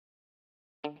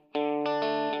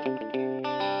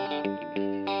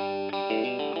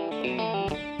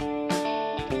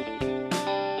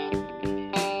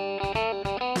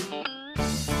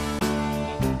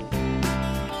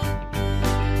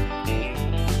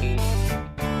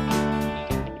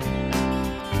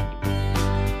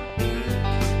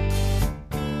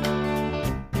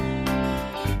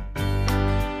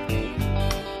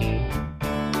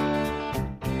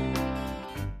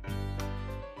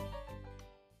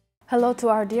Hello to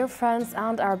our dear friends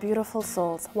and our beautiful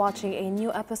souls watching a new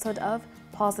episode of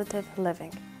Positive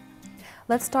Living.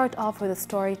 Let's start off with a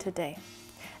story today.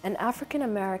 An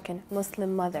African-American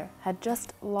Muslim mother had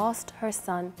just lost her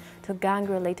son to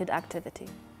gang-related activity.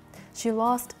 She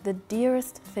lost the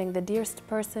dearest thing, the dearest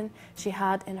person she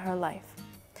had in her life.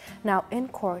 Now, in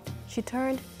court, she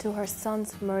turned to her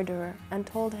son's murderer and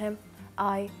told him,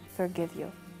 "I forgive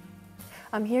you.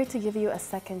 I'm here to give you a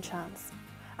second chance.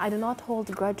 I do not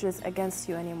hold grudges against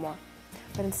you anymore,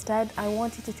 but instead I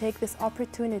want you to take this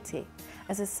opportunity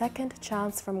as a second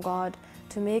chance from God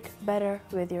to make better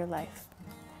with your life."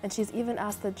 And she's even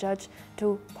asked the judge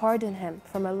to pardon him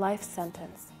from a life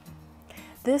sentence.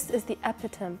 This is the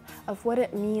epitome of what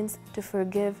it means to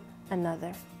forgive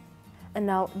another. And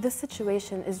now this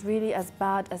situation is really as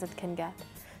bad as it can get.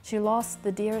 She lost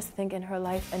the dearest thing in her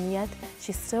life, and yet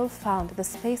she still found the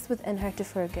space within her to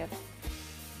forgive.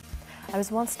 I was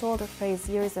once told a phrase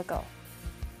years ago: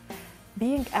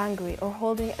 being angry or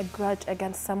holding a grudge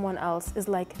against someone else is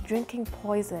like drinking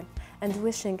poison and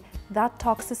wishing that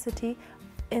toxicity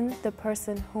in the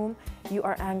person whom you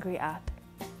are angry at.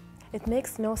 It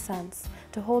makes no sense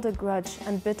to hold a grudge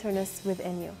and bitterness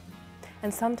within you.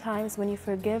 And sometimes when you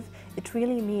forgive, it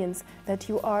really means that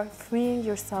you are freeing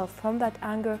yourself from that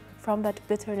anger, from that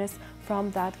bitterness,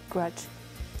 from that grudge.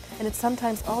 And it's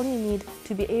sometimes all you need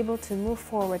to be able to move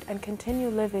forward and continue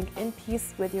living in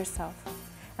peace with yourself.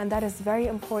 And that is very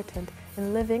important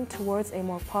in living towards a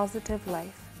more positive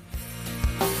life.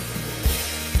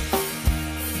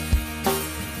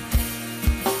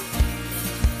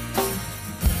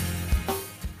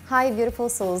 Hi beautiful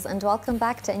souls, and welcome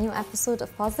back to a new episode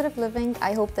of Positive Living.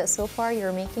 I hope that so far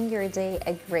you're making your day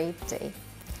a great day.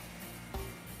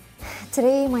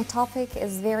 Today my topic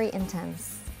is very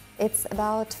intense. It's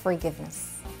about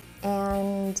forgiveness,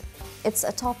 and it's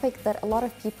a topic that a lot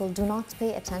of people do not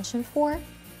pay attention for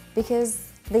because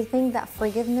they think that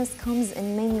forgiveness comes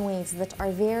in many ways that are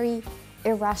very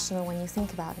irrational when you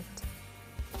think about it.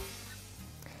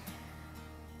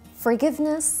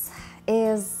 Forgiveness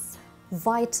is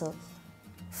vital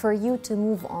for you to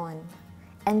move on,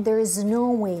 and there is no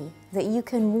way that you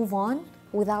can move on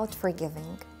without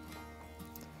forgiving.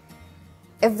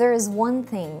 If there is one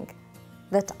thing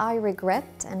that I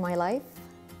regret in my life,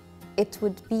 it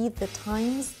would be the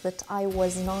times that I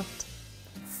was not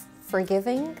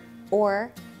forgiving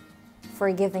or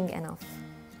forgiving enough.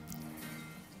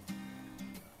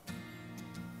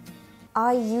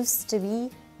 I used to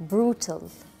be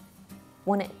brutal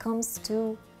when it comes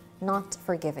to not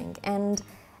forgiving, and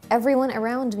everyone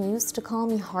around me used to call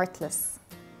me heartless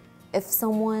if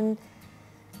someone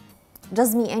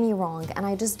does me any wrong and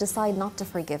I just decide not to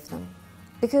forgive them,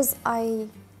 because I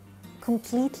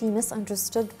completely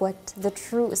misunderstood what the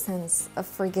true essence of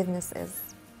forgiveness is.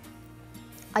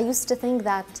 I used to think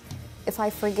that if I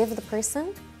forgive the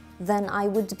person, then I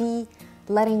would be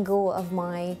letting go of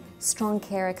my strong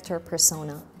character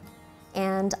persona.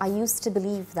 And I used to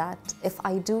believe that if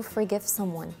I do forgive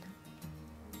someone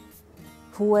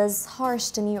who was harsh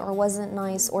to me or wasn't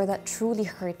nice or that truly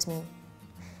hurt me,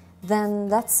 then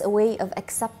that's a way of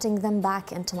accepting them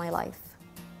back into my life.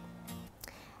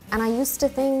 And I used to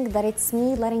think that it's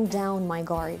me letting down my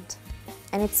guard,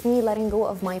 and it's me letting go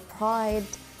of my pride,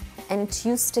 and it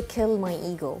used to kill my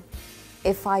ego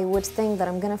if I would think that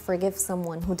I'm gonna forgive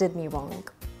someone who did me wrong.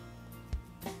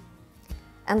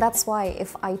 And that's why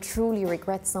if I truly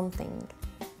regret something,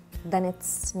 then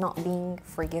it's not being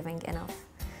forgiving enough.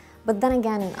 But then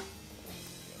again,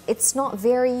 it's not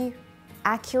very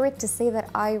accurate to say that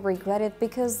I regret it,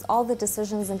 because all the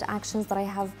decisions and actions that I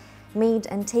have made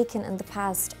and taken in the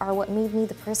past are what made me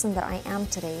the person that I am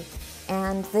today.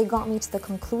 And they got me to the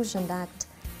conclusion that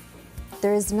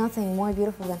there is nothing more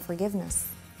beautiful than forgiveness.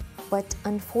 But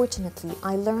unfortunately,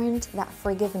 I learned that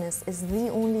forgiveness is the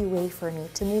only way for me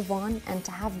to move on and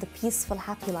to have the peaceful,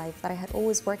 happy life that I had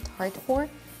always worked hard for,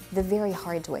 the very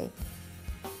hard way.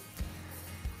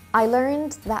 I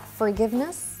learned that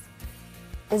forgiveness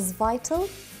is vital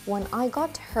when I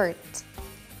got hurt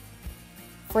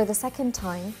for the second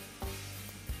time,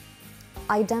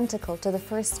 identical to the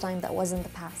first time that was in the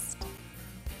past.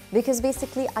 Because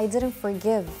basically I didn't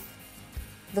forgive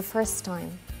the first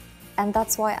time, and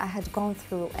that's why I had gone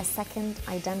through a second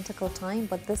identical time,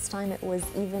 but this time it was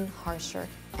even harsher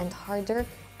and harder,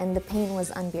 and the pain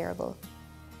was unbearable.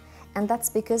 And that's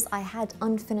because I had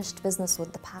unfinished business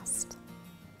with the past.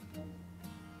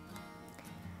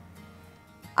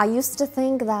 I used to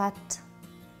think that,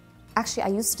 actually I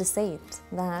used to say it,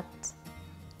 that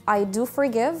I do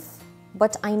forgive,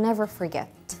 but I never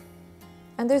forget.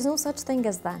 And there's no such thing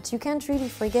as that. You can't really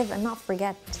forgive and not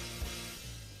forget.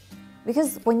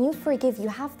 Because when you forgive, you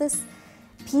have this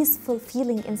peaceful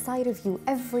feeling inside of you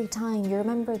every time you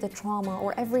remember the trauma,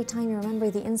 or every time you remember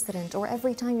the incident, or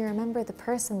every time you remember the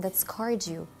person that scarred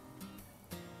you.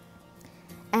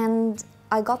 And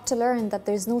I got to learn that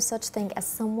there's no such thing as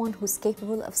someone who's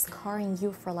capable of scarring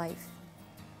you for life.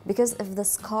 Because if the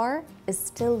scar is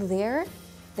still there,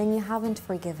 then you haven't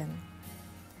forgiven.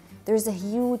 There's a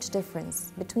huge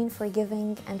difference between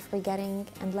forgiving and forgetting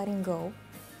and letting go,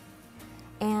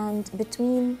 and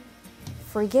between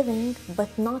forgiving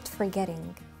but not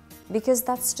forgetting, because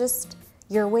that's just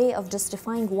your way of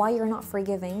justifying why you're not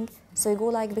forgiving. So you go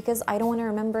like, because I don't want to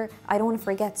remember, I don't want to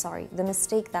forget, sorry, the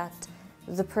mistake that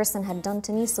the person had done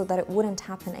to me, so that it wouldn't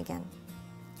happen again.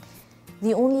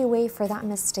 The only way for that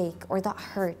mistake or that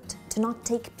hurt to not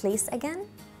take place again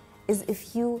is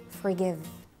if you forgive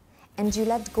and you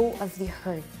let go of the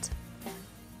hurt.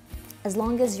 As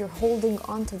long as you're holding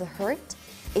on to the hurt,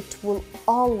 it will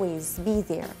always be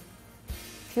there.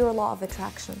 Pure law of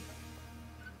attraction.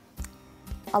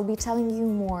 I'll be telling you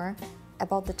more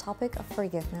about the topic of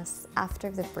forgiveness after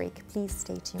the break. Please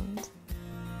stay tuned.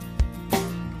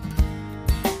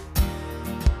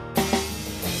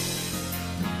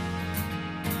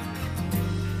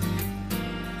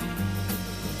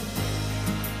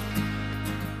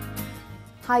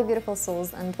 Hi beautiful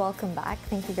souls, and welcome back.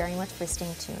 Thank you very much for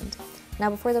staying tuned. Now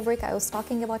before the break I was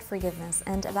talking about forgiveness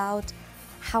and about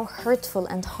how hurtful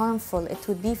and harmful it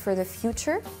would be for the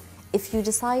future if you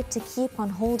decide to keep on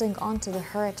holding on to the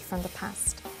hurt from the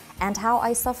past, and how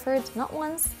I suffered not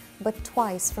once but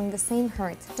twice from the same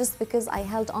hurt just because I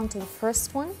held on to the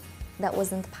first one that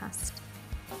was in the past.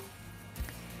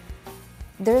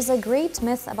 There's a great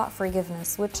myth about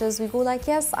forgiveness, which is we go like,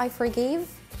 yes, I forgave,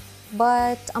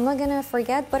 but I'm not gonna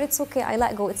forget, but it's okay, I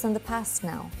let go, it's in the past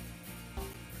now.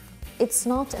 It's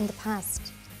not in the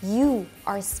past. You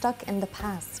are stuck in the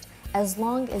past as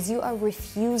long as you are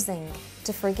refusing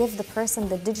to forgive the person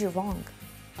that did you wrong.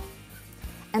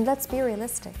 And let's be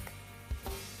realistic.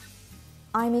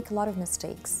 I make a lot of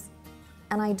mistakes,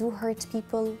 and I do hurt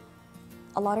people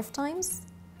a lot of times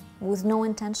with no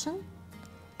intention,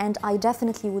 and I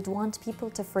definitely would want people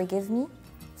to forgive me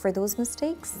for those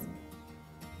mistakes.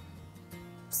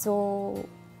 So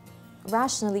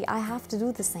rationally, I have to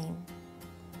do the same.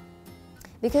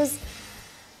 Because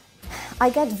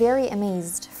I get very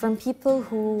amazed from people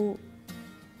who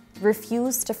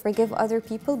refuse to forgive other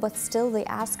people, but still they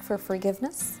ask for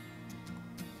forgiveness.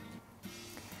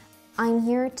 I'm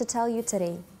here to tell you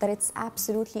today that it's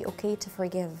absolutely okay to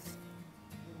forgive.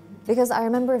 Because I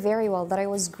remember very well that I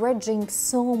was grudging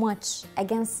so much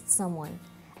against someone,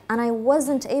 and I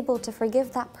wasn't able to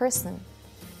forgive that person.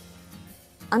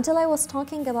 Until I was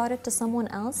talking about it to someone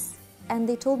else, and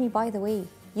they told me, by the way,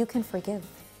 you can forgive,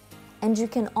 and you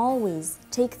can always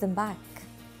take them back.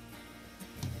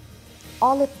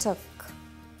 All it took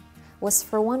was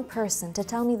for one person to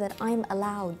tell me that I'm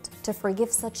allowed to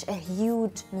forgive such a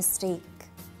huge mistake.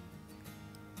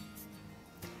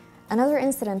 Another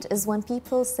incident is when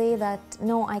people say that,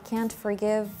 no, I can't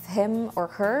forgive him or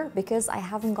her because I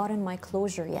haven't gotten my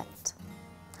closure yet.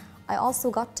 I also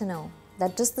got to know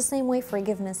that just the same way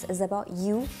forgiveness is about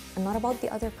you and not about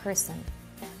the other person,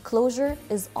 closure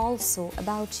is also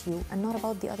about you and not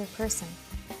about the other person.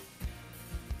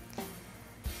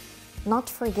 Not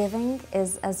forgiving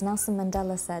is, as Nelson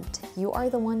Mandela said, you are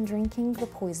the one drinking the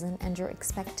poison and you're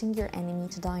expecting your enemy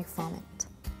to die from it.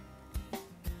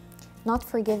 Not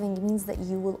forgiving means that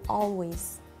you will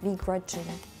always be grudging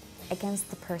against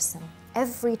the person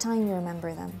every time you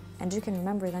remember them, and you can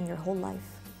remember them your whole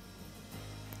life.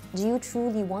 Do you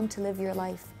truly want to live your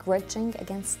life grudging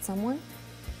against someone?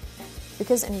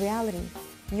 Because in reality,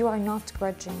 you are not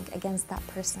grudging against that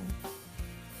person.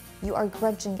 You are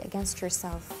grudging against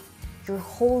yourself. You're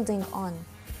holding on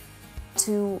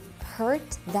to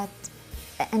hurt that,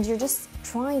 and you're just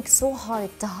trying so hard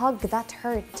to hug that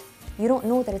hurt. You don't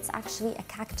know that it's actually a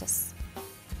cactus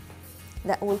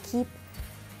that will keep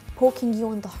poking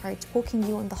you in the heart, poking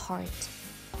you in the heart,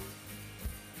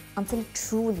 until it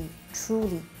truly,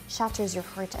 truly shatters your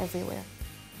heart everywhere.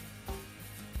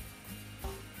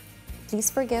 Please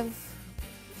forgive,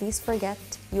 please forget.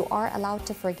 You are allowed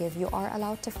to forgive, you are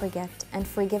allowed to forget, and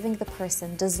forgiving the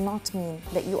person does not mean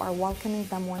that you are welcoming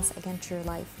them once again to your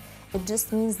life. It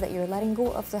just means that you're letting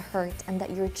go of the hurt and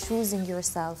that you're choosing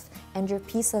yourself and your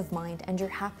peace of mind and your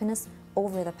happiness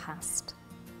over the past.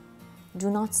 Do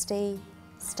not stay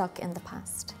stuck in the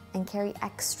past and carry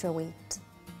extra weight.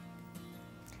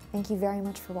 Thank you very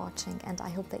much for watching, and I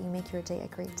hope that you make your day a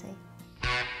great day.